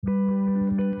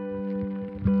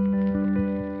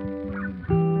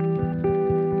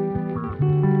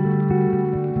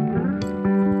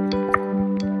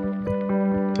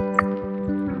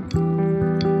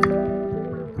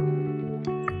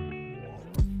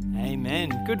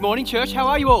Amen. Good morning, church. How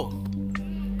are you all?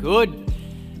 Good.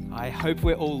 I hope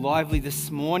we're all lively this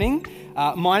morning.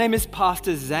 My name is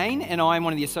Pastor Zane, and I'm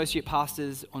one of the associate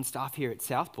pastors on staff here at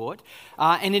Southport.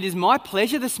 And it is my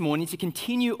pleasure this morning to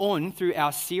continue on through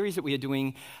our series that we are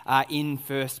doing in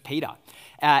 1 Peter.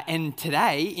 And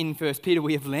today, in 1 Peter,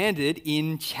 we have landed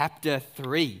in chapter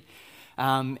 3.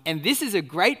 And this is a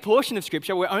great portion of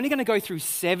Scripture. We're only going to go through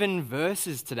 7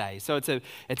 verses today. So it's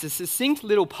a succinct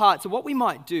little part. So what we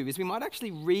might do is we might actually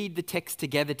read the text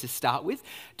together to start with,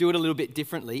 do it a little bit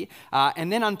differently,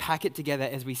 and then unpack it together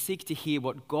as we seek to hear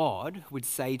what God would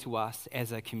say to us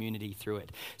as a community through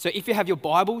it. So if you have your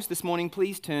Bibles this morning,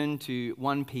 please turn to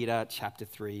 1 Peter chapter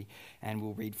 3, and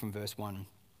we'll read from verse 1.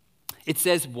 It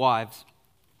says, "Wives,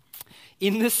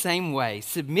 in the same way,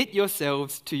 submit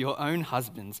yourselves to your own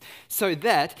husbands, so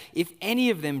that if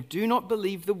any of them do not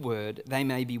believe the word, they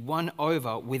may be won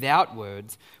over without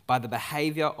words by the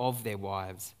behavior of their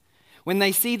wives. When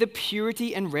they see the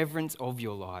purity and reverence of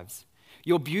your lives,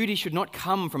 your beauty should not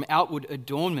come from outward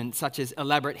adornment such as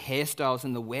elaborate hairstyles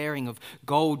and the wearing of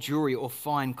gold jewelry or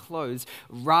fine clothes.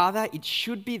 Rather, it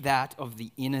should be that of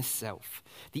the inner self,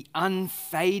 the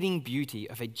unfading beauty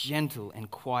of a gentle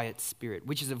and quiet spirit,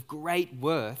 which is of great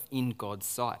worth in God's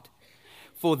sight.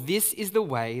 For this is the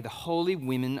way the holy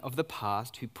women of the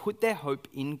past who put their hope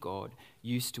in God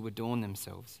used to adorn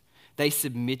themselves. They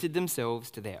submitted themselves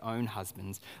to their own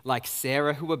husbands, like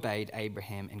Sarah who obeyed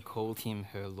Abraham and called him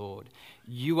her Lord.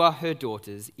 You are her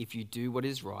daughters if you do what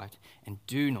is right and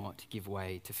do not give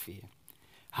way to fear.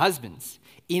 Husbands,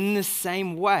 in the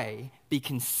same way, be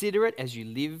considerate as you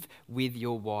live with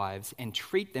your wives and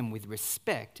treat them with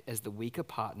respect as the weaker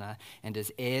partner and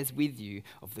as heirs with you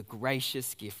of the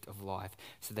gracious gift of life,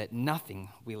 so that nothing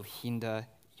will hinder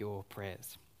your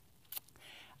prayers."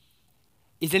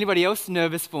 Is anybody else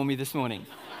nervous for me this morning?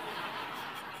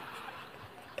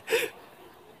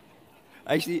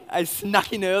 Actually, I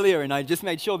snuck in earlier and I just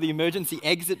made sure the emergency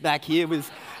exit back here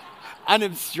was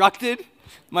unobstructed.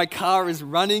 My car is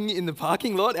running in the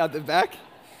parking lot out the back.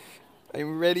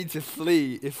 I'm ready to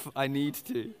flee if I need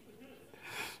to.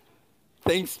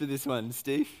 Thanks for this one,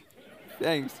 Steve.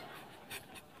 Thanks.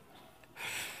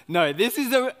 No, this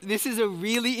is a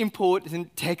really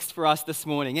important text for us this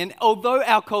morning. And although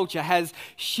our culture has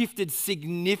shifted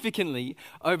significantly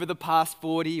over the past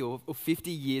 40 or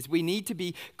 50 years, we need to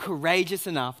be courageous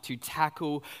enough to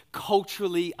tackle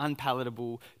culturally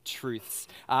unpalatable truths.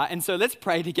 And so let's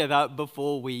pray together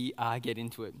before we get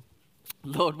into it.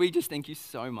 Lord, we just thank you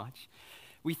so much.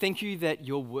 We thank you that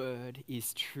your word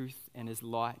is truth and is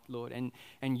light, Lord,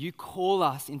 and you call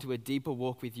us into a deeper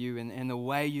walk with you, and the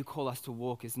way you call us to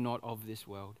walk is not of this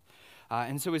world.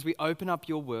 And so as we open up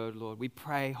your word, Lord, we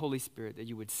pray, Holy Spirit, that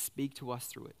you would speak to us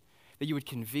through it, that you would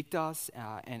convict us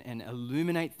and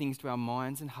illuminate things to our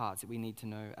minds and hearts that we need to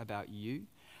know about you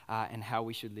and how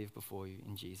we should live before you.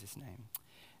 In Jesus' name,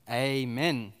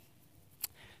 amen.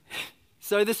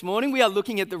 So this morning we are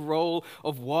looking at the role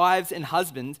of wives and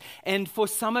husbands, and for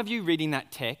some of you reading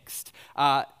that text,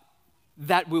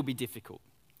 that will be difficult.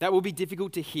 That will be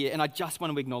difficult to hear, and I just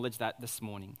want to acknowledge that this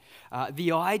morning.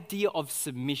 The idea of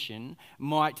submission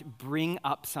might bring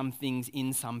up some things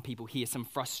in some people here, some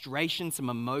frustration, some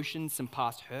emotions, some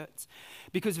past hurts,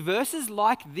 because verses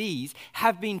like these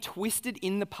have been twisted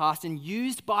in the past and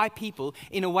used by people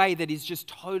in a way that is just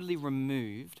totally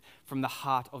removed from the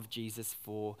heart of Jesus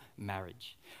for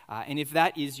marriage. And if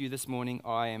that is you this morning,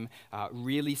 I am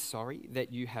really sorry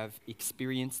that you have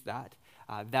experienced that.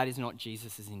 That is not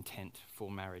Jesus' intent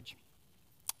for marriage.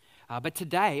 But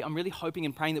today, I'm really hoping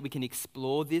and praying that we can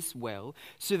explore this well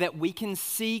so that we can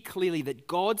see clearly that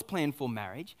God's plan for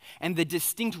marriage and the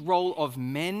distinct role of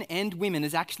men and women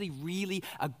is actually really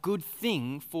a good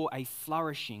thing for a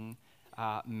flourishing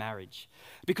marriage.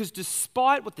 Because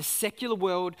despite what the secular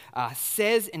world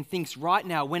says and thinks right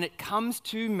now, when it comes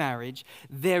to marriage,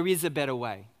 there is a better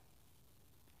way.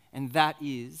 And that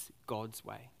is God's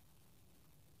way.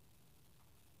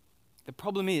 The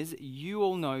problem is, you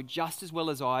all know just as well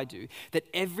as I do, that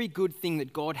every good thing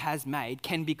that God has made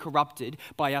can be corrupted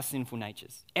by our sinful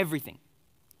natures. Everything.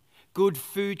 Good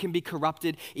food can be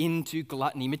corrupted into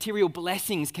gluttony. Material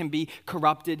blessings can be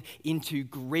corrupted into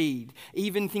greed.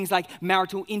 Even things like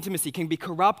marital intimacy can be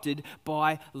corrupted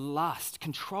by lust,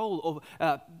 control,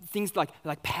 or things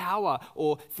like power,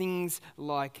 or things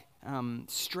like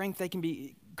strength. They can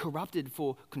be corrupted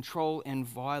for control and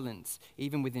violence,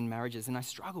 even within marriages. And I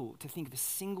struggle to think of a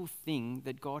single thing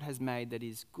that God has made that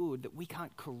is good that we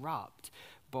can't corrupt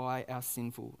by our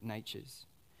sinful natures.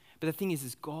 But the thing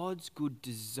is God's good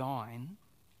design,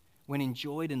 when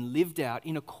enjoyed and lived out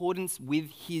in accordance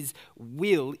with his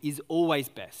will, is always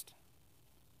best.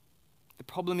 The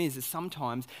problem is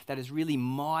sometimes that is really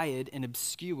mired and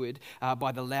obscured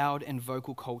by the loud and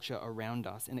vocal culture around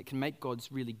us, and it can make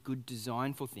God's really good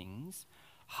design for things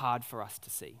hard for us to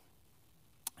see.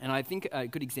 And I think a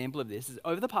good example of this is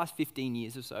over the past 15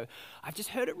 years or so, I've just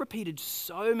heard it repeated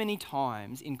so many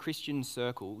times in Christian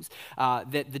circles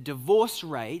that the divorce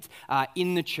rate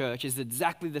in the church is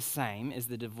exactly the same as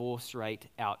the divorce rate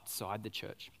outside the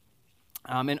church.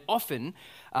 And often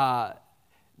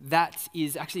that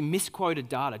is actually misquoted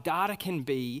data. Data can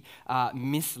be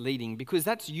misleading because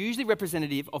that's usually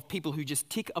representative of people who just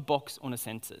tick a box on a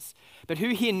census. But who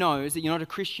here knows that you're not a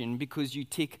Christian because you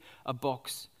tick a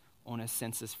box on a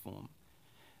census form?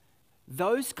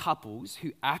 Those couples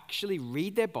who actually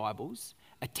read their Bibles,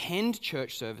 attend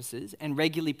church services, and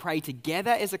regularly pray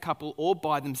together as a couple or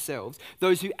by themselves,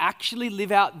 those who actually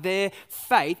live out their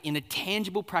faith in a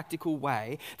tangible, practical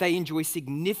way, they enjoy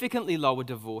significantly lower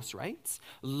divorce rates,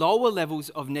 lower levels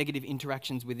of negative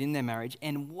interactions within their marriage,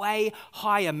 and way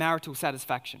higher marital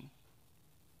satisfaction.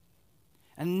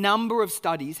 A number of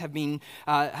studies have been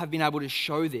able to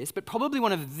show this, but probably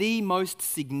one of the most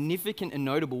significant and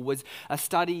notable was a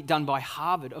study done by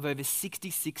Harvard of over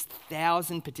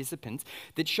 66,000 participants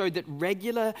that showed that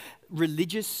regular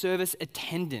religious service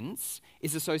attendance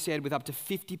is associated with up to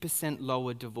 50%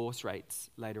 lower divorce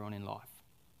rates later on in life.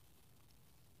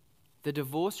 The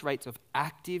divorce rates of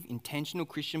active, intentional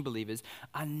Christian believers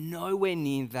are nowhere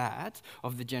near that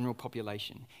of the general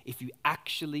population if you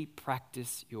actually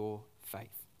practice your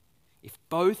faith. If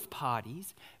both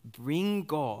parties bring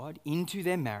God into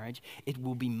their marriage, it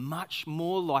will be much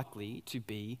more likely to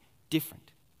be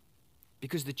different.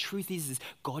 Because the truth is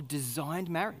God designed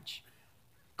marriage.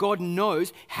 God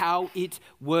knows how it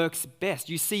works best.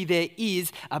 You see, there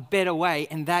is a better way,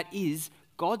 and that is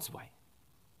God's way.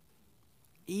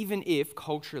 Even if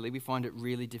culturally we find it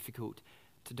really difficult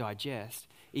to digest,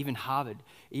 even Harvard,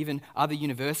 even other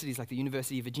universities like the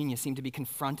University of Virginia seem to be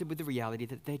confronted with the reality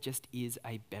that there just is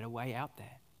a better way out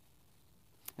there.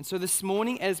 And so this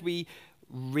morning, as we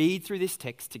read through this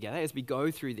text together, as we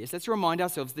go through this, let's remind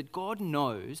ourselves that God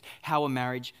knows how a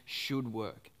marriage should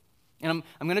work. And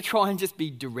I'm going to try and just be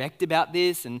direct about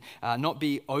this and not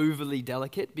be overly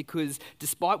delicate, because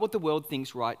despite what the world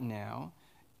thinks right now,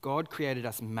 God created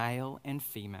us male and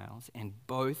females, and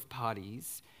both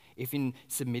parties, if in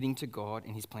submitting to God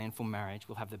and his plan for marriage,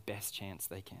 will have the best chance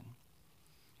they can.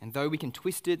 And though we can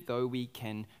twist it, though we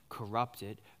can corrupt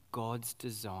it, God's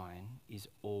design is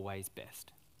always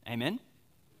best. Amen?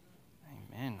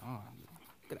 Amen. Oh,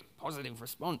 got a positive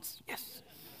response. Yes.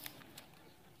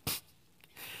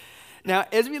 Now,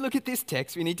 as we look at this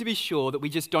text, we need to be sure that we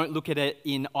just don't look at it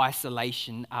in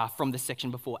isolation from the section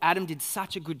before. Adam did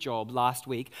such a good job last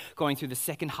week going through the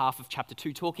second half of chapter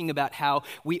 2, talking about how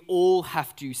we all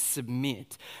have to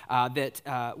submit,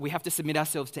 that we have to submit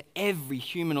ourselves to every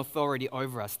human authority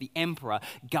over us, the emperor,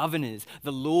 governors,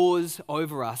 the laws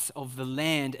over us of the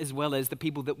land, as well as the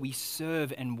people that we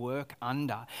serve and work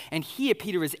under. And here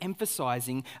Peter is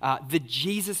emphasizing the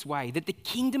Jesus way, that the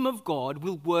kingdom of God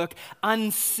will work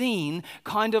unseen,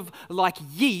 kind of like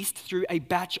yeast through a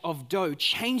batch of dough,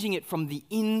 changing it from the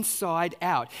inside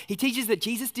out. He teaches that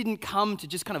Jesus didn't come to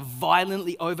just kind of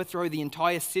violently overthrow the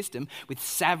entire system with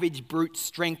savage, brute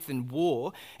strength and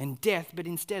war and death, but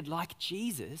instead, like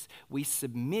Jesus, we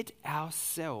submit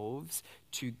ourselves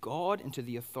to God and to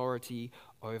the authority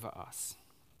over us.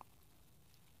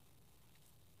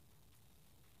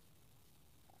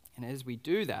 And as we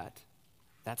do that,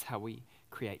 that's how we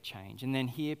create change. And then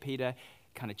here Peter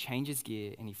kind of changes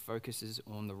gear and he focuses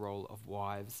on the role of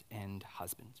wives and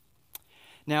husbands.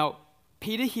 Now,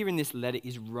 Peter here in this letter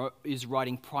is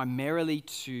writing primarily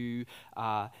to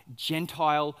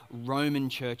Gentile Roman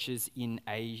churches in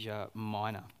Asia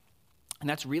Minor. And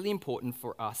that's really important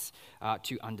for us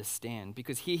to understand,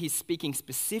 because here he's speaking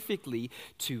specifically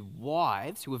to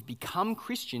wives who have become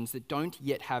Christians that don't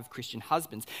yet have Christian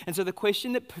husbands. And so the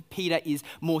question that Peter is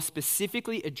more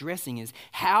specifically addressing is,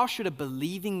 how should a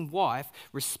believing wife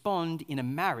respond in a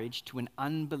marriage to an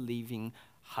unbelieving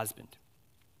husband?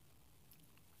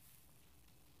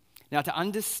 Now, to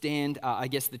understand, I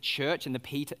guess, the church and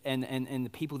the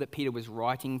people that Peter was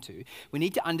writing to, we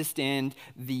need to understand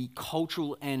the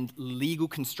cultural and legal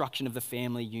construction of the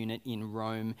family unit in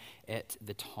Rome at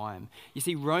the time. You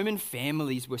see, Roman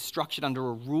families were structured under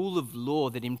a rule of law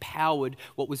that empowered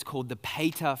what was called the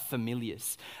pater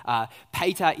familias.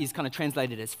 Pater is kind of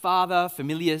translated as father,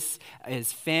 familias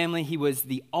as family. He was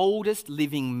the oldest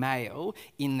living male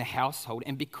in the household,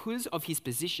 and because of his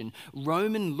position,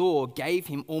 Roman law gave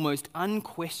him almost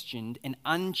unquestioned and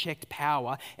unchecked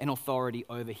power and authority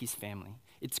over his family.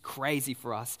 It's crazy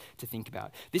for us to think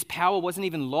about. This power wasn't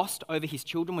even lost over his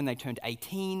children when they turned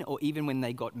 18 or even when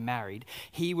they got married.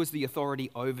 He was the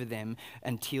authority over them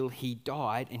until he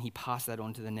died, and he passed that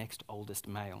on to the next oldest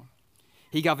male.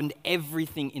 He governed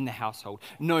everything in the household.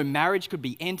 No marriage could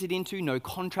be entered into, no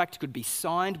contract could be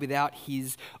signed without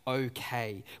his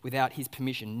okay, without his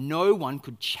permission. No one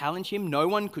could challenge him, no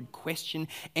one could question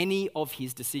any of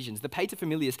his decisions. The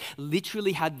paterfamilias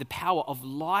literally had the power of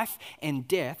life and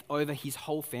death over his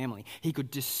whole family. He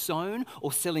could disown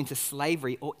or sell into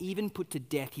slavery or even put to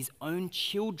death his own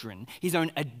children, his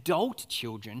own adult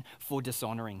children, for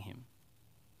dishonoring him.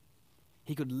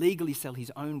 He could legally sell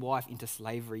his own wife into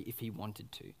slavery if he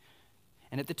wanted to.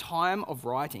 And at the time of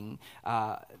writing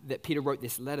that Peter wrote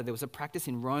this letter, there was a practice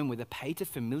in Rome where the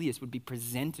paterfamilias would be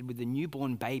presented with a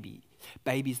newborn babies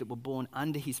that were born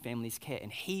under his family's care,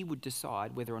 and he would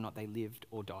decide whether or not they lived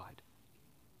or died.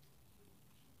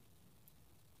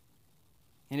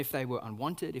 And if they were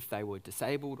unwanted, if they were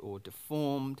disabled or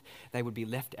deformed, they would be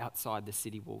left outside the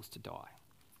city walls to die.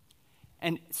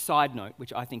 And side note,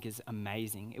 which I think is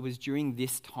amazing, it was during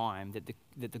this time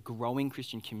that the growing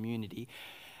Christian community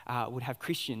would have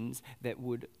Christians that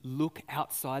would look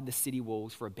outside the city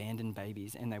walls for abandoned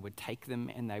babies, and they would take them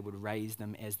and they would raise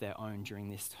them as their own during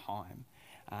this time.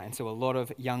 And so a lot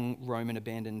of young Roman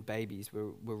abandoned babies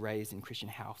were raised in Christian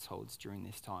households during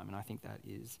this time, and I think that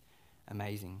is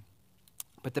amazing.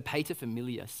 But the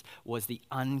paterfamilias was the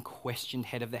unquestioned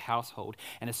head of the household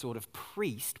and a sort of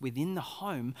priest within the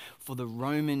home for the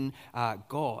Roman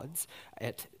gods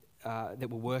that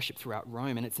were worshipped throughout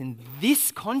Rome. And it's in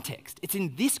this context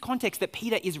that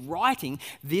Peter is writing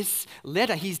this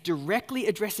letter. He's directly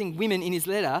addressing women in his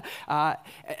letter,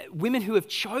 women who have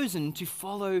chosen to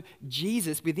follow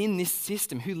Jesus within this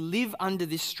system, who live under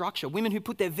this structure, women who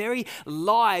put their very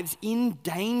lives in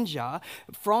danger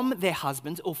from their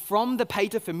husbands or from the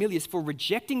paterfamilias for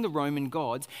rejecting the Roman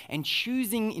gods and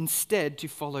choosing instead to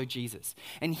follow Jesus.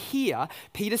 And here,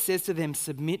 Peter says to them,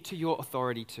 submit to your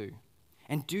authority too.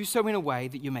 And do so in a way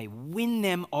that you may win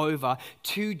them over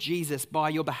to Jesus by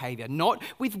your behavior. Not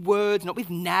with words, not with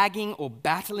nagging or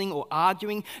battling or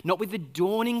arguing, not with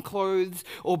adorning clothes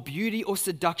or beauty or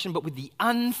seduction, but with the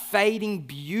unfading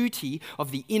beauty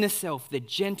of the inner self, the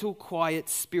gentle, quiet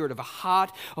spirit of a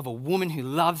heart of a woman who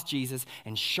loves Jesus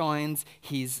and shines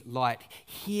his light.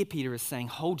 Here Peter is saying,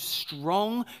 hold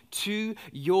strong to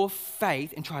your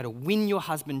faith and try to win your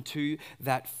husband to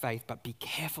that faith, but be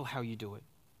careful how you do it.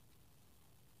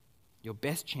 Your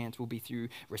best chance will be through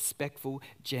respectful,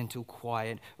 gentle,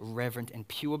 quiet, reverent, and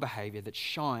pure behavior that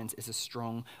shines as a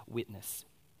strong witness.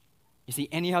 You see,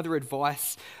 any other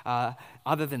advice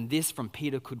other than this from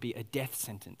Peter could be a death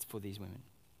sentence for these women.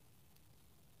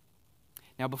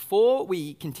 Now, before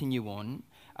we continue on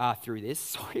through this,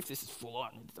 sorry if this is full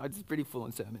on, it's a pretty full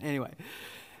on sermon. Anyway,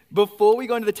 before we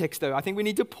go into the text though, I think we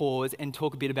need to pause and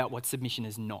talk a bit about what submission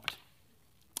is not.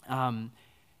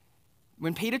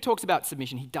 When Peter talks about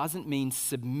submission, he doesn't mean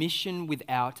submission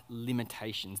without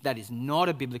limitations. That is not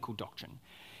a biblical doctrine.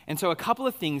 And so a couple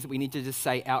of things that we need to just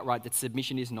say outright that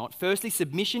submission is not. Firstly,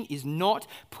 submission is not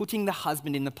putting the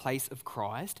husband in the place of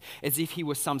Christ as if he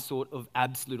was some sort of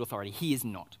absolute authority. He is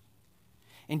not.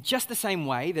 In just the same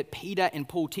way that Peter and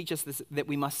Paul teach us this, that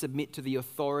we must submit to the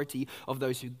authority of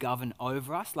those who govern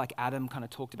over us, like Adam kind of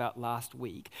talked about last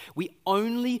week, we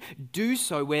only do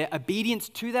so where obedience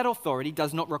to that authority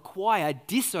does not require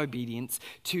disobedience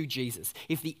to Jesus.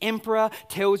 If the emperor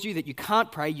tells you that you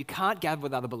can't pray, you can't gather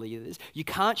with other believers, you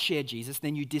can't share Jesus,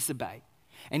 then you disobey.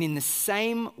 And in the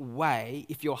same way,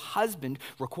 if your husband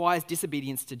requires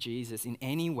disobedience to Jesus in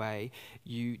any way,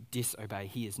 you disobey.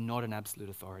 He is not an absolute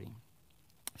authority.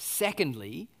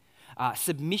 Secondly,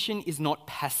 submission is not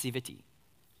passivity.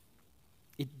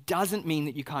 It doesn't mean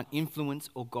that you can't influence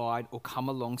or guide or come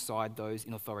alongside those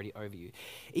in authority over you.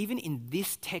 Even in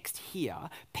this text here,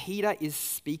 Peter is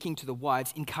speaking to the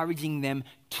wives, encouraging them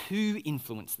to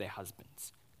influence their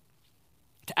husbands,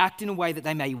 to act in a way that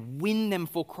they may win them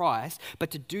for Christ,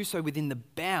 but to do so within the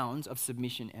bounds of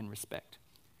submission and respect.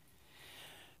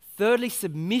 Thirdly,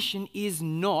 submission is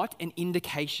not an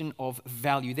indication of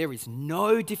value. There is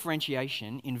no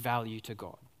differentiation in value to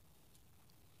God.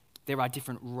 There are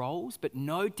different roles, but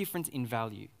no difference in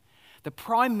value. The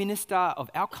Prime Minister of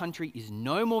our country is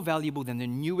no more valuable than the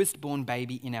newest born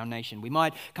baby in our nation. We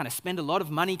might kind of spend a lot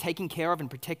of money taking care of and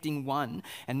protecting one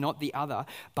and not the other,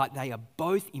 but they are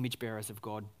both image bearers of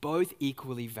God, both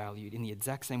equally valued in the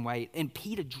exact same way. And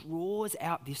Peter draws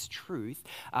out this truth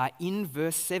in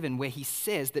verse 7, where he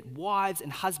says that wives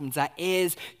and husbands are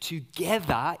heirs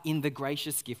together in the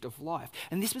gracious gift of life.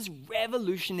 And this was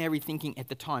revolutionary thinking at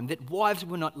the time, that wives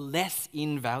were not less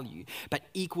in value, but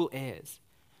equal heirs.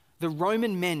 The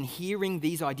Roman men hearing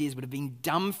these ideas would have been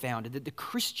dumbfounded that the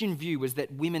Christian view was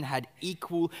that women had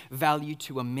equal value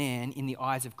to a man in the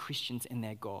eyes of Christians and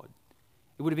their God.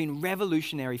 It would have been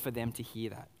revolutionary for them to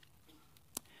hear that.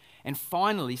 And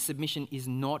finally, submission is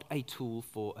not a tool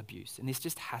for abuse. And this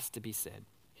just has to be said.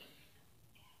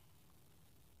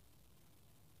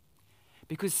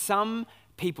 Because some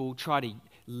people try to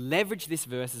leverage this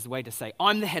verse as a way to say,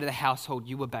 I'm the head of the household,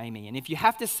 you obey me. And if you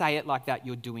have to say it like that,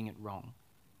 you're doing it wrong.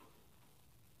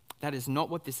 That is not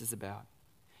what this is about.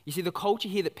 You see, the culture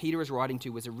here that Peter is writing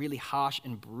to was a really harsh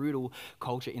and brutal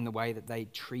culture in the way that they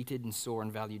treated and saw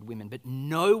and valued women. But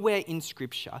nowhere in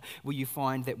Scripture will you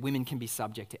find that women can be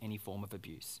subject to any form of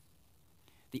abuse.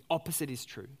 The opposite is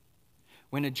true.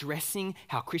 When addressing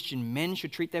how Christian men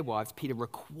should treat their wives, Peter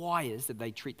requires that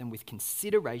they treat them with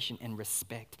consideration and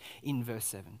respect in verse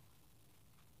 7.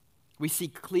 We see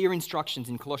clear instructions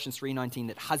in Colossians 3:19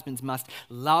 that husbands must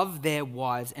love their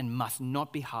wives and must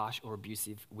not be harsh or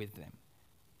abusive with them.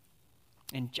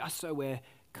 And just so we're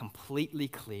completely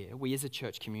clear, we as a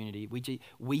church community,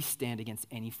 we stand against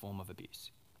any form of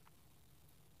abuse.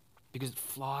 Because it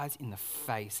flies in the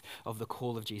face of the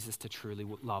call of Jesus to truly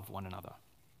love one another.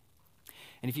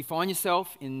 And if you find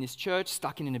yourself in this church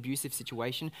stuck in an abusive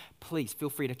situation, please feel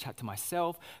free to chat to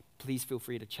myself. Please feel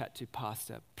free to chat to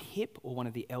Pastor Pip or one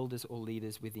of the elders or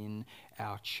leaders within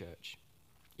our church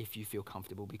if you feel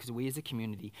comfortable. Because we as a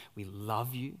community, we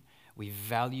love you, we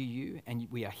value you, and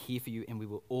we are here for you, and we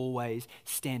will always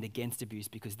stand against abuse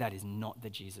because that is not the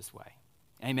Jesus way.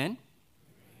 Amen?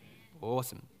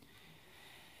 Awesome.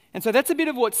 And so that's a bit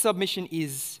of what submission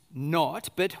is not,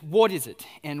 but what is it?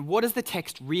 And what is the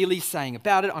text really saying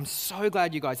about it? I'm so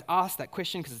glad you guys asked that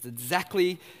question because it's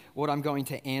exactly what I'm going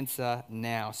to answer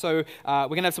now. So we're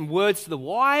going to have some words to the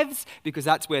wives because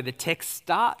that's where the text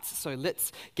starts. So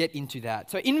let's get into that.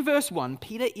 So in verse 1,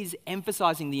 Peter is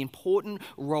emphasizing the important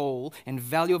role and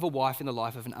value of a wife in the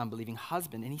life of an unbelieving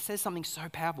husband. And he says something so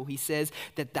powerful. He says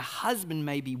that the husband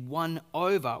may be won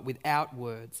over without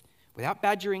words, without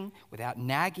badgering, without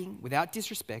nagging, without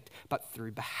disrespect, but through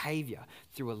behavior,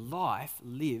 through a life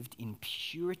lived in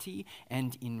purity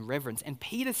and in reverence. And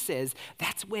Peter says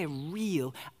that's where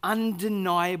real,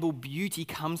 undeniable beauty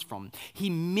comes from. He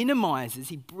minimizes,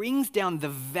 he brings down the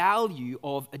value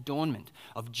of adornment,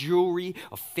 of jewelry,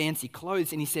 of fancy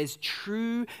clothes, and he says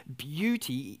true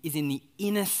beauty is in the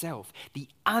inner self, the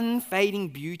unfading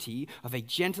beauty of a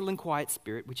gentle and quiet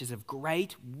spirit, which is of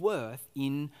great worth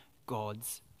in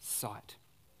God's sight.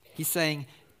 He's saying,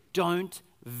 don't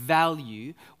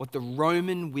value what the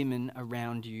Roman women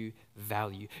around you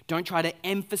value. Don't try to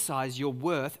emphasize your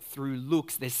worth through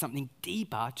looks. There's something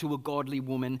deeper to a godly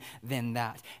woman than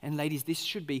that. And ladies, this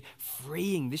should be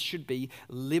freeing. This should be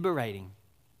liberating.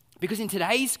 Because in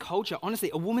today's culture,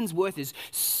 honestly, a woman's worth is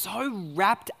so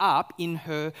wrapped up in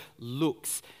her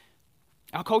looks.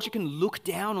 Our culture can look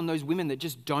down on those women that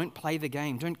just don't play the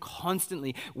game, don't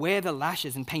constantly wear the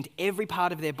lashes and paint every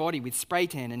part of their body with spray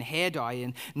tan and hair dye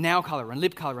and nail color and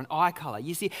lip color and eye color.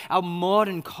 You see, our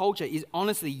modern culture is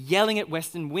honestly yelling at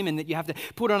Western women that you have to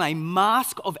put on a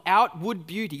mask of outward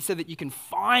beauty so that you can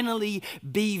finally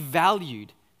be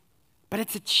valued. But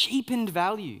it's a cheapened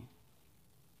value.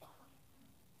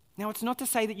 Now, it's not to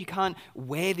say that you can't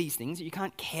wear these things, that you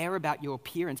can't care about your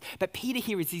appearance, but Peter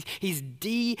here he's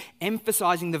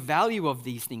de-emphasizing the value of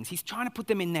these things. He's trying to put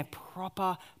them in their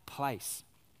proper place.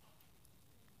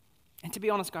 And to be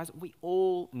honest, guys, we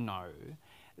all know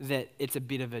that it's a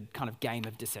bit of a kind of game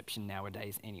of deception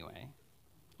nowadays anyway.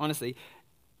 Honestly,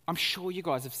 I'm sure you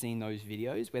guys have seen those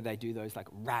videos where they do those like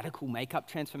radical makeup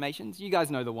transformations. You guys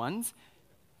know the ones.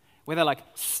 Where they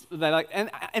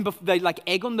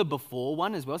egg on the before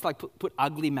one as well. It's like put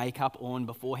ugly makeup on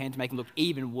beforehand to make them look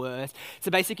even worse.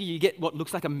 So basically you get what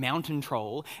looks like a mountain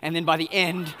troll, and then by the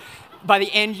end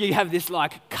you have this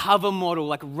like cover model,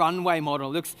 like runway model.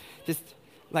 It looks just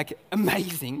like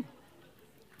amazing.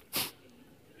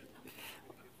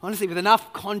 Honestly, with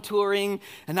enough contouring,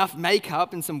 enough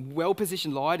makeup, and some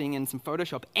well-positioned lighting and some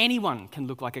Photoshop, anyone can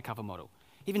look like a cover model.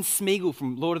 Even Smeagol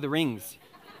from Lord of the Rings.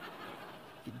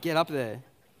 Get up there.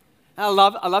 And I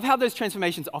love how those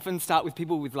transformations often start with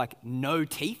people with like no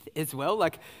teeth as well.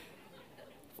 Like,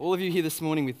 All of you here this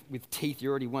morning with teeth, you're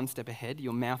already one step ahead.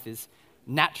 Your mouth is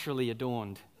naturally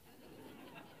adorned.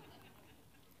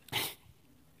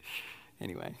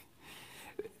 Anyway.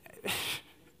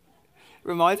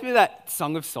 Reminds me of that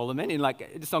Song of Solomon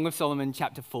in Song of Solomon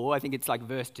chapter 4, I think it's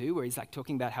verse 2, where he's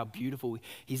talking about how beautiful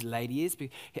his lady is.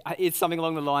 It's something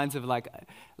along the lines of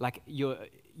your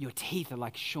teeth are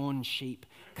like shorn sheep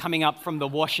coming up from the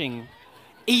washing,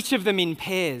 each of them in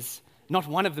pairs, not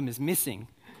one of them is missing.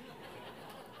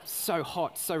 So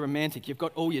hot, so romantic, you've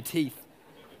got all your teeth.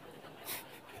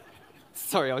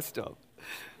 Sorry, I'll stop.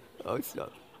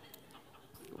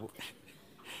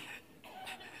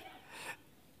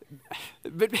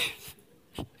 But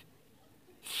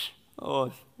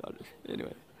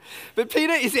anyway. But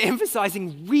Peter is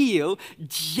emphasizing real,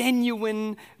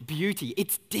 genuine beauty.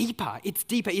 It's deeper.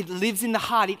 It lives in the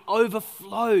heart. It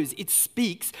overflows. It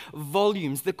speaks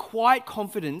volumes. The quiet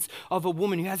confidence of a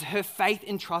woman who has her faith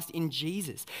and trust in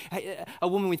Jesus. A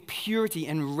woman with purity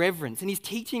and reverence. And he's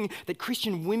teaching that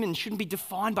Christian women shouldn't be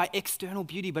defined by external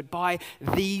beauty, but by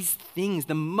these things.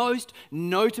 The most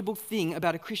notable thing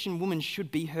about a Christian woman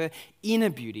should be her inner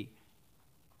beauty.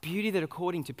 Beauty that,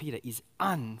 according to Peter, is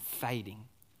unfading.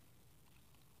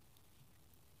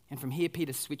 And from here,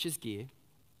 Peter switches gear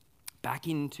back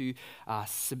into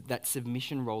that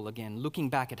submission role again, looking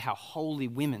back at how holy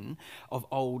women of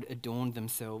old adorned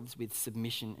themselves with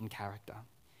submission and character.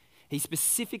 He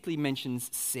specifically mentions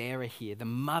Sarah here, the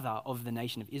mother of the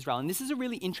nation of Israel. And this is a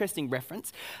really interesting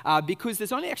reference because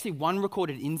there's only actually one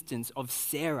recorded instance of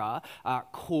Sarah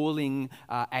calling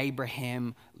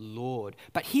Abraham Lord.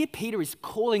 But here Peter is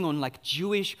calling on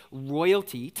Jewish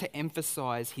royalty to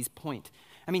emphasize his point.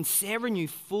 I mean, Sarah knew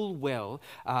full well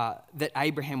that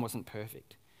Abraham wasn't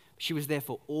perfect. She was there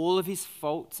for all of his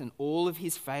faults and all of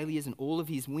his failures and all of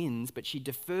his wins, but she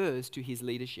defers to his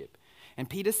leadership. And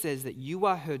Peter says that you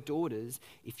are her daughters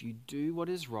if you do what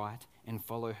is right and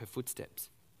follow her footsteps.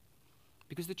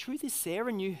 Because the truth is,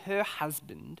 Sarah knew her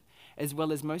husband as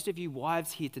well as most of you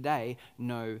wives here today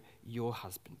know your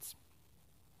husbands.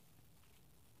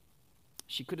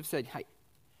 She could have said, hey,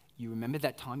 you remember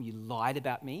that time you lied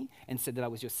about me and said that I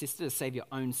was your sister to save your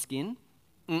own skin?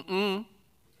 You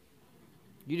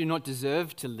do not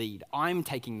deserve to lead. I'm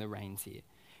taking the reins here.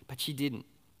 But she didn't.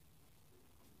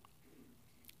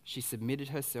 She submitted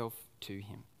herself to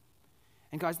him.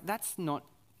 And guys, that's not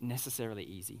necessarily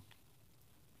easy.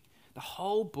 The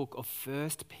whole book of 1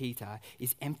 Peter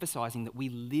is emphasizing that we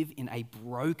live in a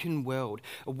broken world,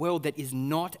 a world that is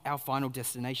not our final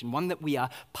destination, one that we are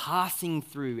passing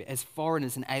through as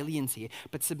foreigners and aliens here,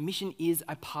 but submission is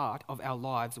a part of our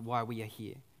lives while we are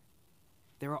here.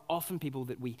 There are often people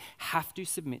that we have to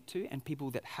submit to and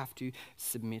people that have to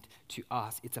submit to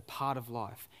us. It's a part of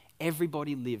life.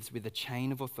 Everybody lives with a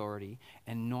chain of authority,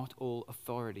 and not all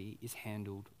authority is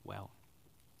handled well.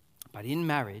 But in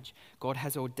marriage, God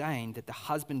has ordained that the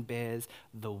husband bears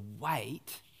the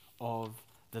weight of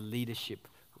the leadership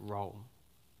role.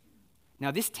 Now,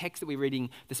 this text that we're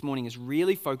reading this morning is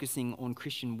really focusing on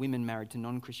Christian women married to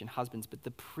non-Christian husbands, but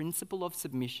the principle of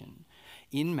submission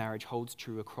in marriage holds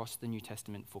true across the New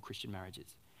Testament for Christian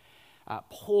marriages.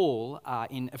 Paul,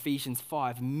 in Ephesians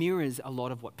 5, mirrors a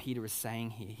lot of what Peter is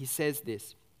saying here. He says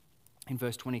this in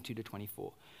verse 22 to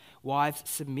 24. Wives,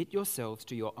 submit yourselves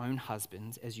to your own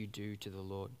husbands as you do to the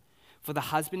Lord. For the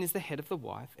husband is the head of the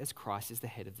wife, as Christ is the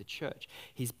head of the church,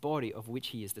 his body of which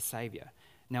he is the Saviour.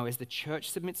 Now, as the church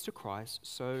submits to Christ,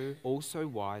 so also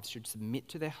wives should submit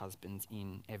to their husbands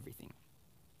in everything.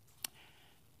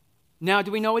 Now,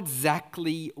 do we know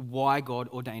exactly why God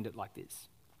ordained it like this?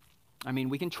 I mean,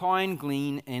 we can try and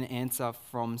glean an answer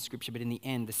from Scripture, but in the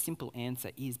end, the simple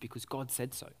answer is because God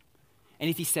said so. And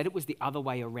if he said it was the other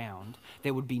way around,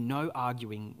 there would be no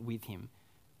arguing with him.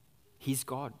 He's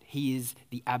God. He is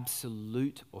the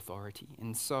absolute authority.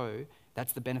 And so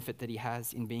that's the benefit that he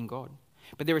has in being God.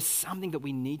 But there is something that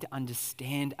we need to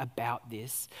understand about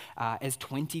this as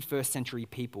 21st century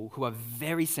people who are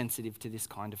very sensitive to this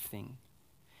kind of thing.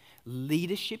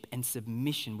 Leadership and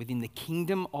submission within the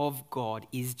kingdom of God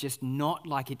is just not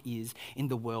like it is in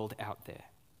the world out there.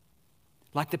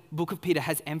 Like the book of Peter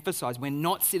has emphasized, we're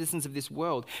not citizens of this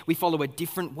world. We follow a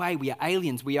different way. We are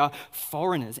aliens. We are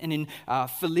foreigners. And in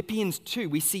Philippians 2,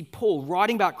 we see Paul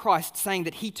writing about Christ saying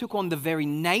that he took on the very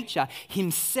nature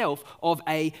himself of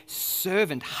a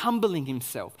servant, humbling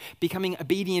himself, becoming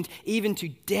obedient even to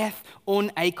death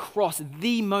on a cross,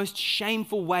 the most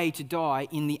shameful way to die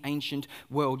in the ancient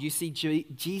world. You see,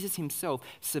 Jesus himself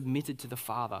submitted to the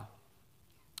Father.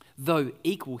 Though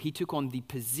equal, he took on the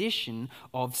position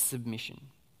of submission.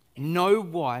 No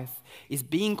wife is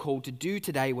being called to do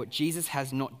today what Jesus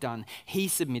has not done. He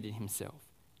submitted himself.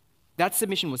 That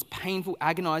submission was painful,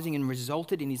 agonizing, and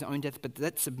resulted in his own death, but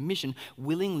that submission,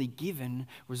 willingly given,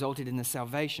 resulted in the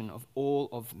salvation of all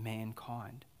of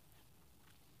mankind.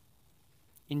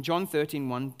 In John 13,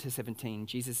 1-17,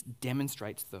 Jesus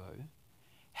demonstrates, though,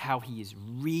 how he is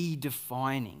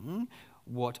redefining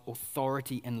what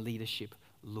authority and leadership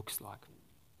looks like.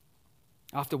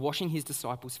 After washing his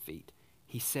disciples' feet,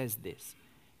 he says this.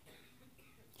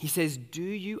 He says, "Do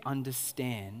you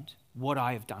understand what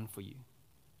I have done for you?"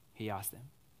 He asked them.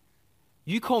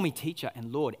 "You call me teacher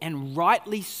and Lord, and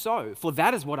rightly so, for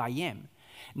that is what I am.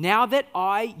 Now that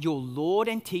I, your Lord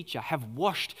and teacher, have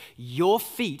washed your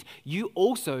feet, you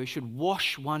also should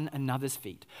wash one another's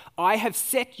feet. I have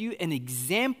set you an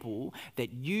example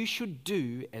that you should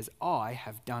do as I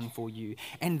have done for you."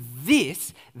 And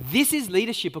this is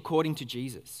leadership according to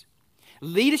Jesus.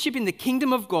 Leadership in the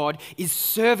kingdom of God is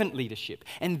servant leadership,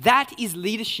 and that is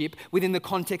leadership within the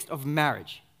context of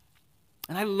marriage.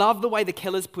 And I love the way the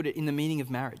Kellers put it in the meaning of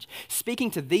marriage. Speaking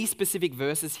to these specific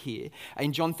verses here,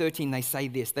 in John 13, they say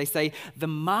this. They say, "The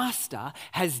master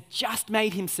has just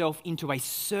made himself into a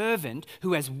servant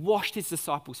who has washed his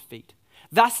disciples' feet,"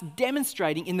 thus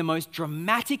demonstrating in the most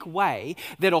dramatic way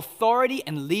that authority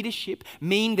and leadership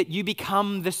mean that you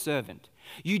become the servant.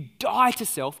 You die to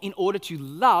self in order to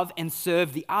love and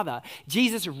serve the other.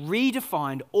 Jesus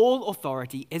redefined all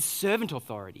authority as servant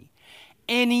authority.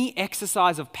 Any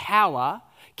exercise of power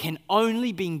can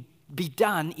only be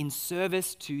done in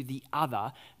service to the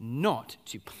other, not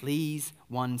to please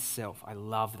oneself. I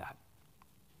love that.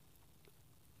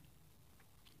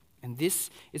 And this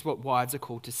is what wives are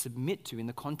called to submit to in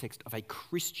the context of a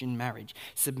Christian marriage.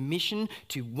 Submission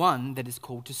to one that is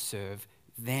called to serve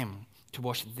them, to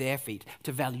wash their feet,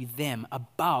 to value them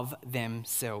above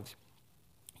themselves.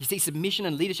 You see, submission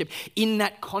and leadership in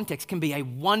that context can be a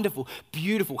wonderful,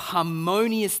 beautiful,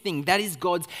 harmonious thing. That is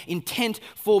God's intent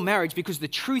for marriage, because the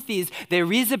truth is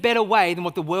there is a better way than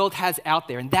what the world has out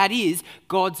there, and that is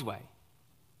God's way.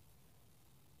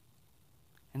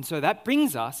 And so that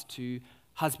brings us to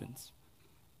husbands.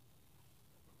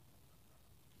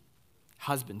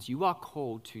 Husbands, you are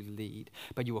called to lead,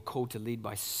 but you are called to lead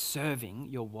by serving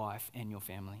your wife and your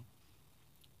family.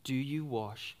 Do you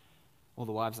wash? All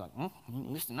the wives are like,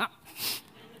 listen up.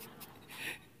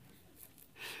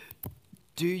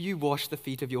 Do you wash the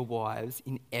feet of your wives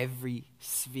in every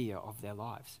sphere of their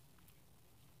lives?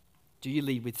 Do you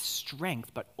lead with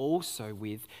strength, but also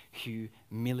with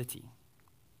humility?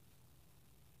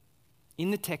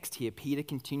 In the text here, Peter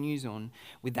continues on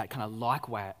with that kind of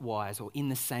likewise or in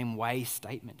the same way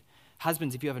statement.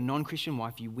 Husbands, if you have a non-Christian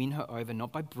wife, you win her over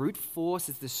not by brute force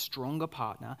as the stronger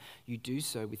partner. You do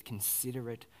so with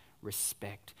considerate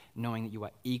respect, knowing that you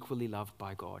are equally loved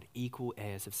by God, equal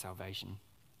heirs of salvation.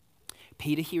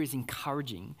 Peter here is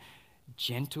encouraging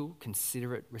gentle,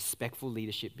 considerate, respectful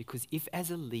leadership, because if as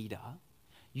a leader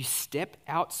you step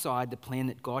outside the plan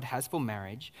that God has for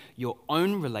marriage, your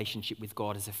own relationship with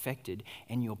God is affected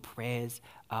and your prayers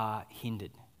are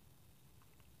hindered.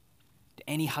 Do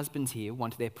any husbands here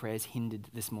want their prayers hindered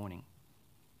this morning?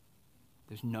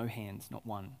 There's no hands, not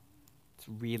one. It's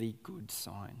a really good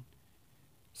sign.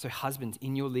 So husbands,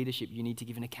 in your leadership, you need to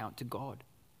give an account to God.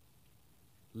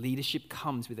 Leadership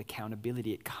comes with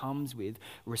accountability. It comes with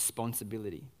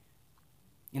responsibility.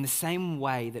 In the same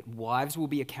way that wives will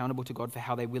be accountable to God for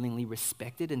how they willingly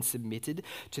respected and submitted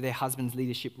to their husband's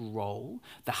leadership role,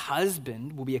 the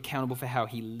husband will be accountable for how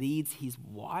he leads his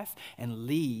wife and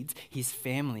leads his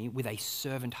family with a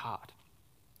servant heart.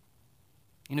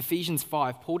 In Ephesians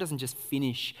 5, Paul doesn't just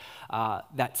finish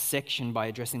that section by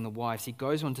addressing the wives. He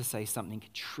goes on to say something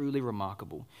truly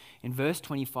remarkable. In verse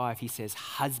 25, he says,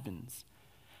 "Husbands,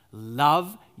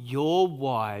 love your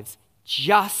wives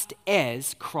just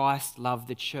as Christ loved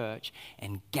the church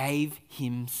and gave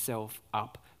himself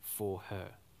up for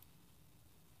her."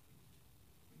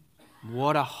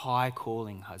 What a high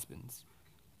calling, husbands,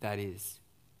 that is.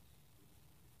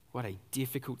 What a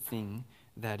difficult thing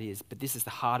that is. But this is the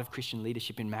heart of Christian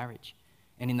leadership in marriage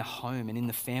and in the home and in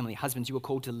the family. Husbands, you are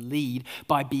called to lead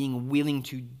by being willing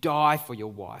to die for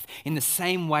your wife. In the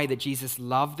same way that Jesus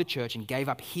loved the church and gave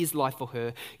up his life for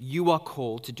her, you are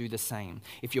called to do the same.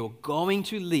 If you're going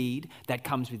to lead, that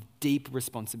comes with deep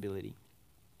responsibility.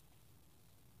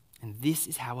 And this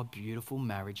is how a beautiful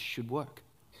marriage should work.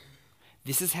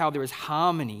 This is how there is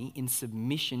harmony in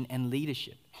submission and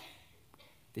leadership.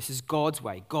 This is God's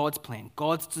way, God's plan,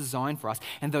 God's design for us.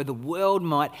 And though the world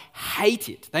might hate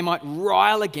it, they might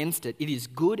rile against it, it is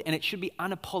good and it should be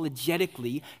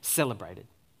unapologetically celebrated.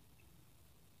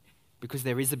 Because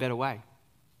there is a better way.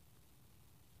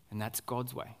 And that's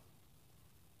God's way.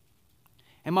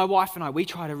 And my wife and I, we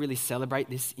try to really celebrate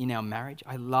this in our marriage.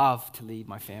 I love to lead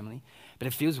my family, but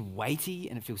it feels weighty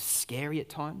and it feels scary at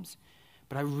times.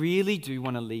 But I really do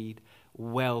want to lead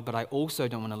well, but I also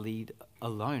don't want to lead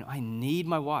alone. I need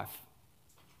my wife.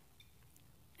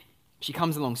 She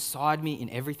comes alongside me in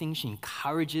everything. She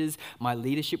encourages my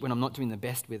leadership when I'm not doing the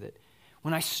best with it.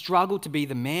 When I struggle to be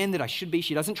the man that I should be,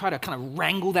 she doesn't try to kind of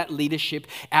wrangle that leadership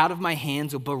out of my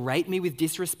hands or berate me with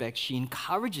disrespect. She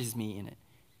encourages me in it.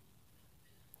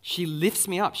 She lifts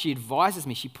me up. She advises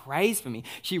me. She prays for me.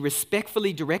 She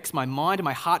respectfully directs my mind and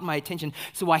my heart and my attention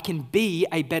so I can be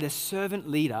a better servant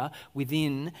leader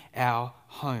within our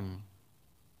home.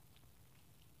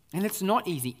 And it's not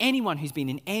easy. Anyone who's been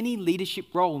in any leadership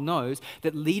role knows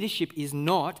that leadership is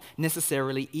not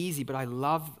necessarily easy, but I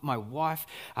love my wife.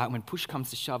 When push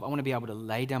comes to shove, I want to be able to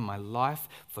lay down my life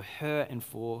for her and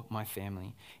for my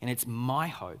family. And it's my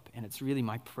hope, and it's really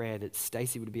my prayer that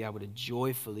Stacey would be able to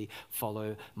joyfully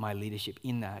follow my leadership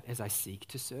in that as I seek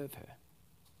to serve her.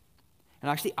 And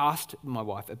I actually asked my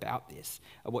wife about this,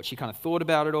 what she kind of thought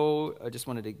about it all. I just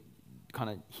wanted to kind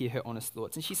of hear her honest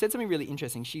thoughts. And she said something really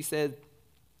interesting. She said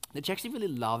that she actually really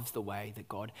loves the way that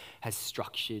God has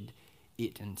structured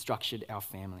it and structured our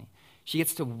family. She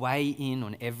gets to weigh in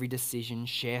on every decision,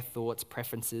 share thoughts,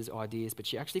 preferences, ideas, but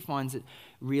she actually finds it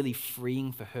really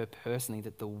freeing for her personally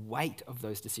that the weight of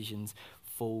those decisions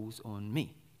falls on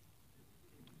me.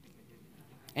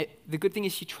 The good thing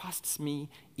is she trusts me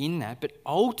in that, but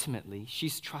ultimately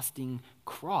she's trusting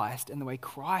Christ and the way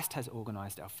Christ has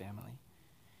organized our family.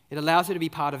 It allows her to be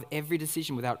part of every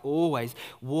decision without always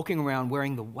walking around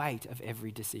wearing the weight of every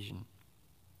decision.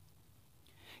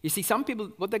 You see, some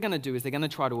people, what they're going to do is they're going to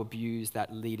try to abuse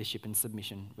that leadership and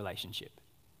submission relationship.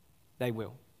 They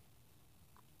will.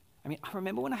 I mean, I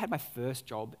remember when I had my first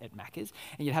job at Macca's,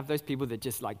 and you'd have those people that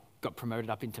just got promoted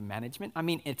up into management. I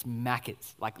mean, it's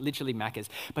Macca's, literally Macca's.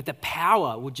 But the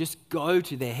power would just go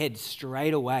to their head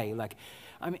straight away.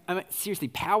 I mean, seriously,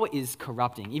 power is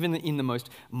corrupting, even in the most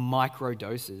micro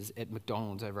doses at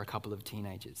McDonald's over a couple of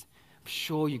teenagers. I'm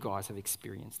sure you guys have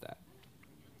experienced that.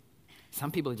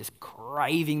 Some people are just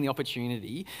craving the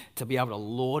opportunity to be able to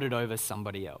lord it over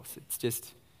somebody else. It's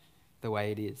just the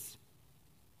way it is.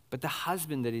 But the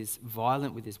husband that is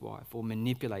violent with his wife or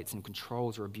manipulates and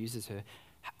controls or abuses her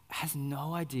has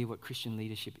no idea what Christian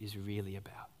leadership is really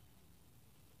about.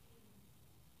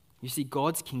 You see,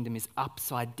 God's kingdom is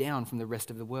upside down from the rest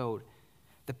of the world.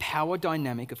 The power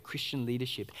dynamic of Christian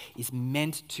leadership is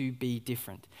meant to be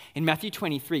different. In Matthew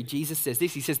 23, Jesus says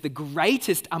this. He says, "The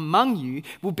greatest among you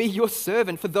will be your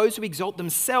servant. For those who exalt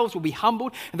themselves will be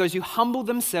humbled, and those who humble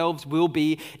themselves will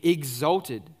be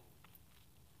exalted."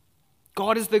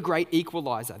 God is the great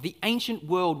equalizer. The ancient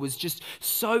world was just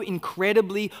so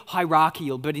incredibly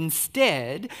hierarchical, but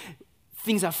instead,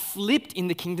 things are flipped in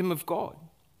the kingdom of God.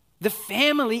 The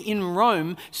family in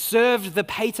Rome served the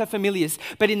paterfamilias,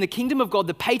 but in the kingdom of God,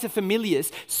 the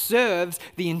paterfamilias serves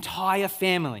the entire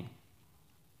family.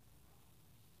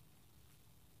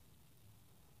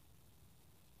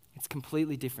 It's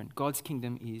completely different. God's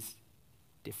kingdom is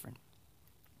different.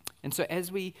 And so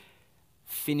as we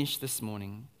finish this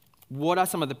morning, what are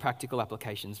some of the practical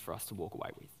applications for us to walk away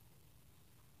with?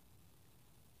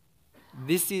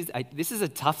 This is a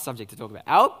tough subject to talk about.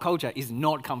 Our culture is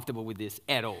not comfortable with this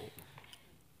at all.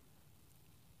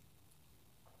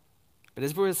 But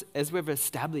as we've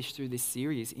established through this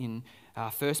series in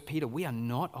 1 Peter, we are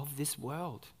not of this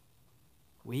world.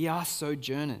 We are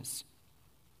sojourners.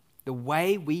 The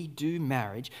way we do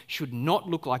marriage should not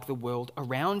look like the world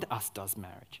around us does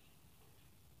marriage.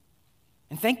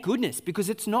 And thank goodness, because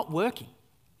it's not working.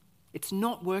 It's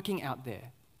not working out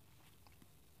there.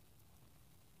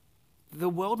 The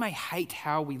world may hate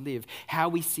how we live, how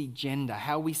we see gender,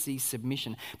 how we see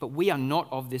submission, but we are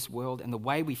not of this world, and the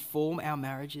way we form our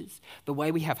marriages, the way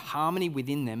we have harmony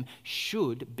within them,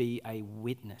 should be a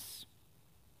witness.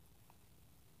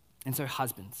 And so,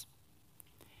 husbands,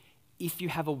 if you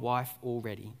have a wife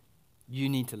already, you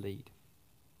need to lead.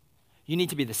 You need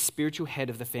to be the spiritual head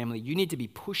of the family. You need to be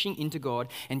pushing into God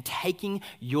and taking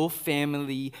your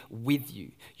family with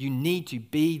you. You need to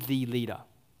be the leader.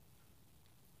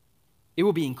 It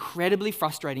will be incredibly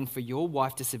frustrating for your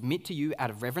wife to submit to you out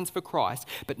of reverence for Christ,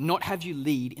 but not have you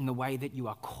lead in the way that you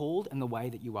are called and the way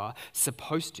that you are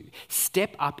supposed to.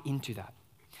 Step up into that.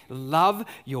 Love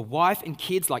your wife and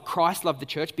kids like Christ loved the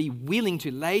church. Be willing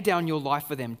to lay down your life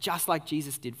for them, just like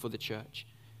Jesus did for the church.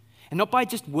 And not by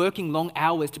just working long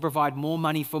hours to provide more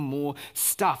money for more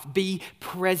stuff. Be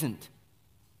present.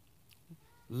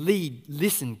 Lead,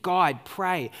 listen, guide,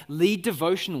 pray. Lead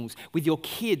devotionals with your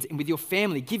kids and with your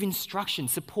family. Give instruction.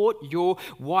 Support your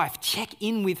wife. Check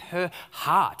in with her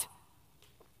heart.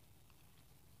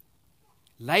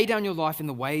 Lay down your life in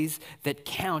the ways that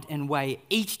count and weigh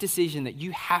each decision that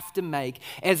you have to make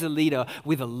as a leader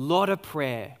with a lot of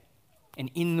prayer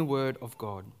and in the Word of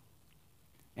God.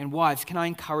 And wives, can I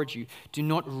encourage you, do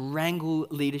not wrangle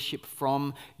leadership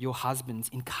from your husbands.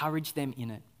 Encourage them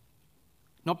in it.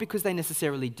 Not because they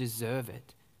necessarily deserve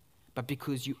it, but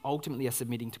because you ultimately are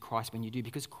submitting to Christ when you do.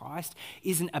 Because Christ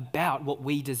isn't about what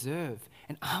we deserve.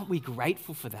 And aren't we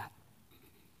grateful for that?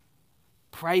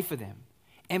 Pray for them.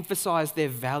 Emphasize their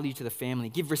value to the family.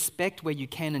 Give respect where you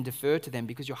can and defer to them,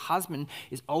 because your husband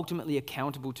is ultimately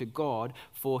accountable to God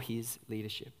for his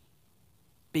leadership.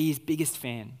 Be his biggest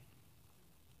fan.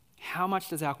 How much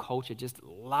does our culture just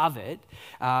love it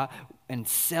and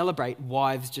celebrate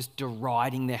wives just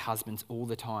deriding their husbands all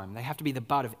the time? They have to be the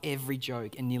butt of every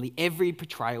joke, and nearly every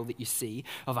portrayal that you see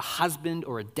of a husband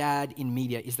or a dad in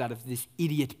media is that of this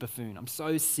idiot buffoon. I'm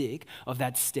so sick of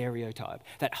that stereotype,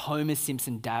 that Homer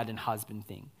Simpson dad and husband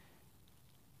thing.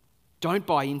 Don't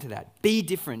buy into that. Be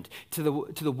different to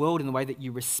the world in the way that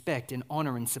you respect and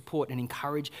honor and support and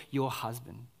encourage your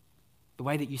husband, the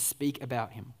way that you speak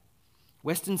about him.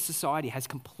 Western society has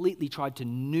completely tried to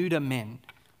neuter men.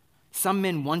 Some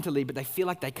men want to lead, but they feel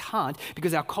like they can't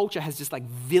because our culture has just like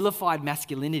vilified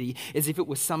masculinity as if it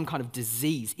was some kind of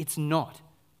disease. It's not.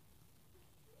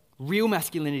 Real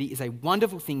masculinity is a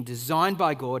wonderful thing designed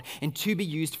by God and to be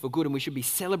used for good, and we should be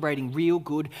celebrating real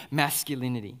good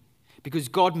masculinity. Because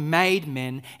God made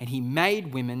men and he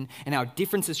made women, and our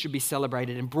differences should be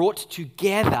celebrated and brought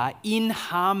together in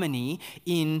harmony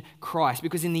in Christ.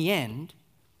 Because in the end,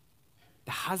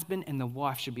 the husband and the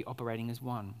wife should be operating as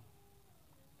one,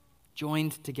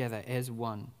 joined together as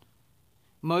one.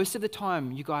 Most of the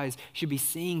time, you guys should be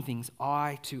seeing things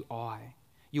eye to eye.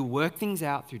 You'll work things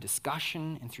out through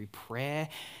discussion and through prayer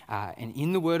and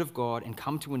in the Word of God and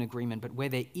come to an agreement. But where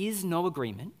there is no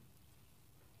agreement,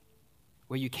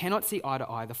 where you cannot see eye to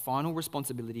eye, the final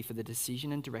responsibility for the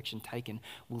decision and direction taken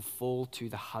will fall to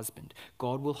the husband.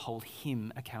 God will hold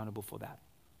him accountable for that.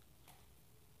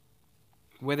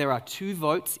 Where there are two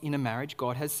votes in a marriage,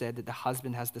 God has said that the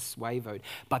husband has the sway vote.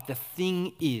 But the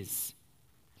thing is,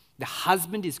 the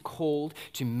husband is called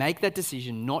to make that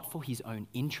decision not for his own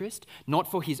interest, not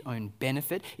for his own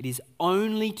benefit. It is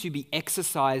only to be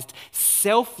exercised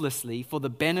selflessly for the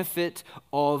benefit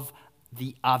of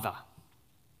the other.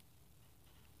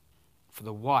 For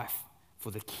the wife,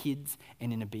 for the kids,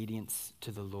 and in obedience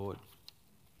to the Lord.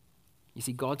 You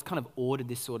see, God's kind of ordered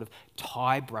this sort of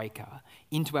tiebreaker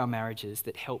into our marriages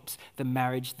that helps the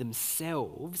marriage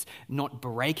themselves not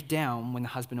break down when the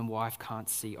husband and wife can't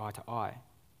see eye to eye.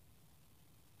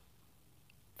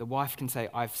 The wife can say,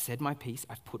 I've said my piece,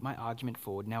 I've put my argument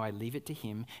forward, now I leave it to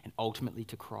him and ultimately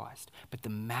to Christ. But the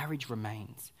marriage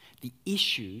remains. The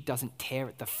issue doesn't tear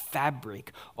at the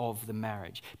fabric of the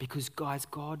marriage, because, guys,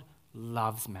 God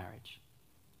loves marriage.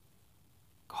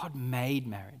 God made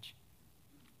marriage.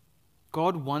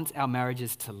 God wants our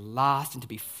marriages to last and to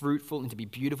be fruitful and to be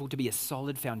beautiful, to be a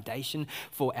solid foundation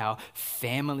for our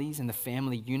families and the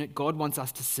family unit. God wants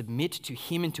us to submit to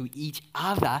him and to each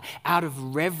other out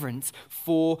of reverence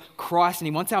for Christ. And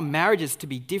he wants our marriages to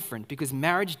be different, because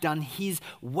marriage done his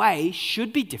way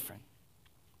should be different.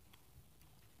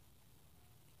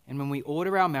 And when we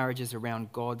order our marriages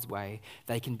around God's way,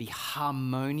 they can be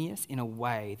harmonious in a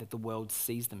way that the world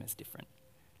sees them as different.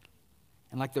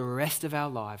 And like the rest of our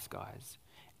lives, guys,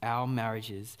 our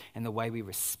marriages and the way we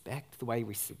respect, the way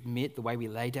we submit, the way we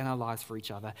lay down our lives for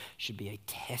each other should be a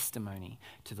testimony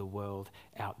to the world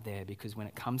out there. Because when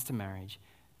it comes to marriage,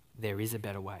 there is a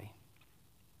better way.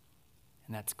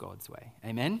 And that's God's way.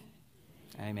 Amen?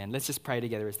 Amen. Let's just pray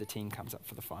together as the team comes up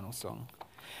for the final song.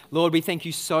 Lord, we thank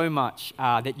you so much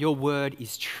that your word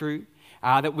is true.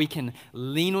 That we can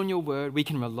lean on your word, we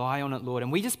can rely on it, Lord.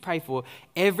 And we just pray for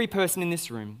every person in this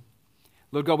room.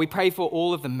 Lord God, we pray for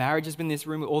all of the marriages in this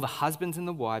room, all the husbands and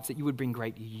the wives, that you would bring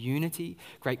great unity,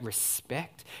 great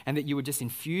respect, and that you would just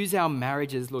infuse our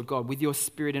marriages, Lord God, with your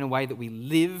spirit in a way that we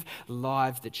live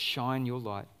lives that shine your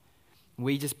light.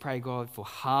 We just pray, God, for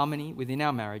harmony within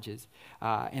our marriages,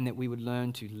 and that we would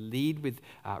learn to lead with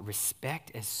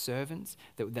respect as servants,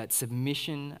 that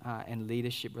submission and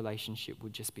leadership relationship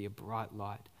would just be a bright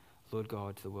light, Lord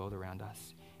God, to the world around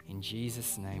us. In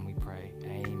Jesus' name we pray.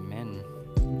 Amen.